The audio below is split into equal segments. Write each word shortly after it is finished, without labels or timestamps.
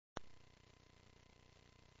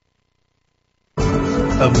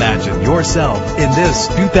Imagine yourself in this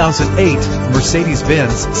 2008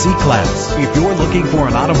 Mercedes-Benz C-Class. If you're looking for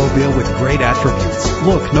an automobile with great attributes,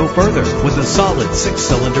 look no further. With a solid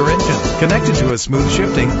 6-cylinder engine connected to a smooth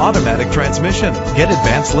shifting automatic transmission, get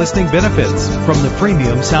advanced listening benefits from the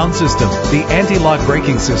premium sound system. The anti-lock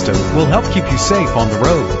braking system will help keep you safe on the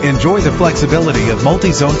road. Enjoy the flexibility of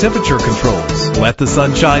multi-zone temperature controls. Let the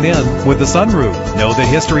sun shine in with the sunroof. Know the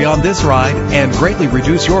history on this ride and greatly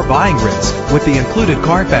reduce your buying risk with the included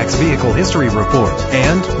Carfax Vehicle History Report.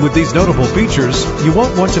 And with these notable features, you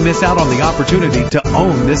won't want to miss out on the opportunity to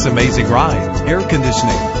own this amazing ride. Air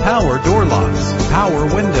conditioning, power door locks, power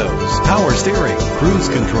windows, power steering, cruise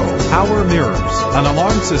control, power mirrors, an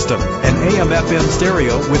alarm system, an AM/FM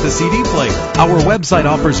stereo with a CD player. Our website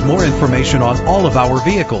offers more information on all of our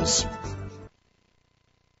vehicles.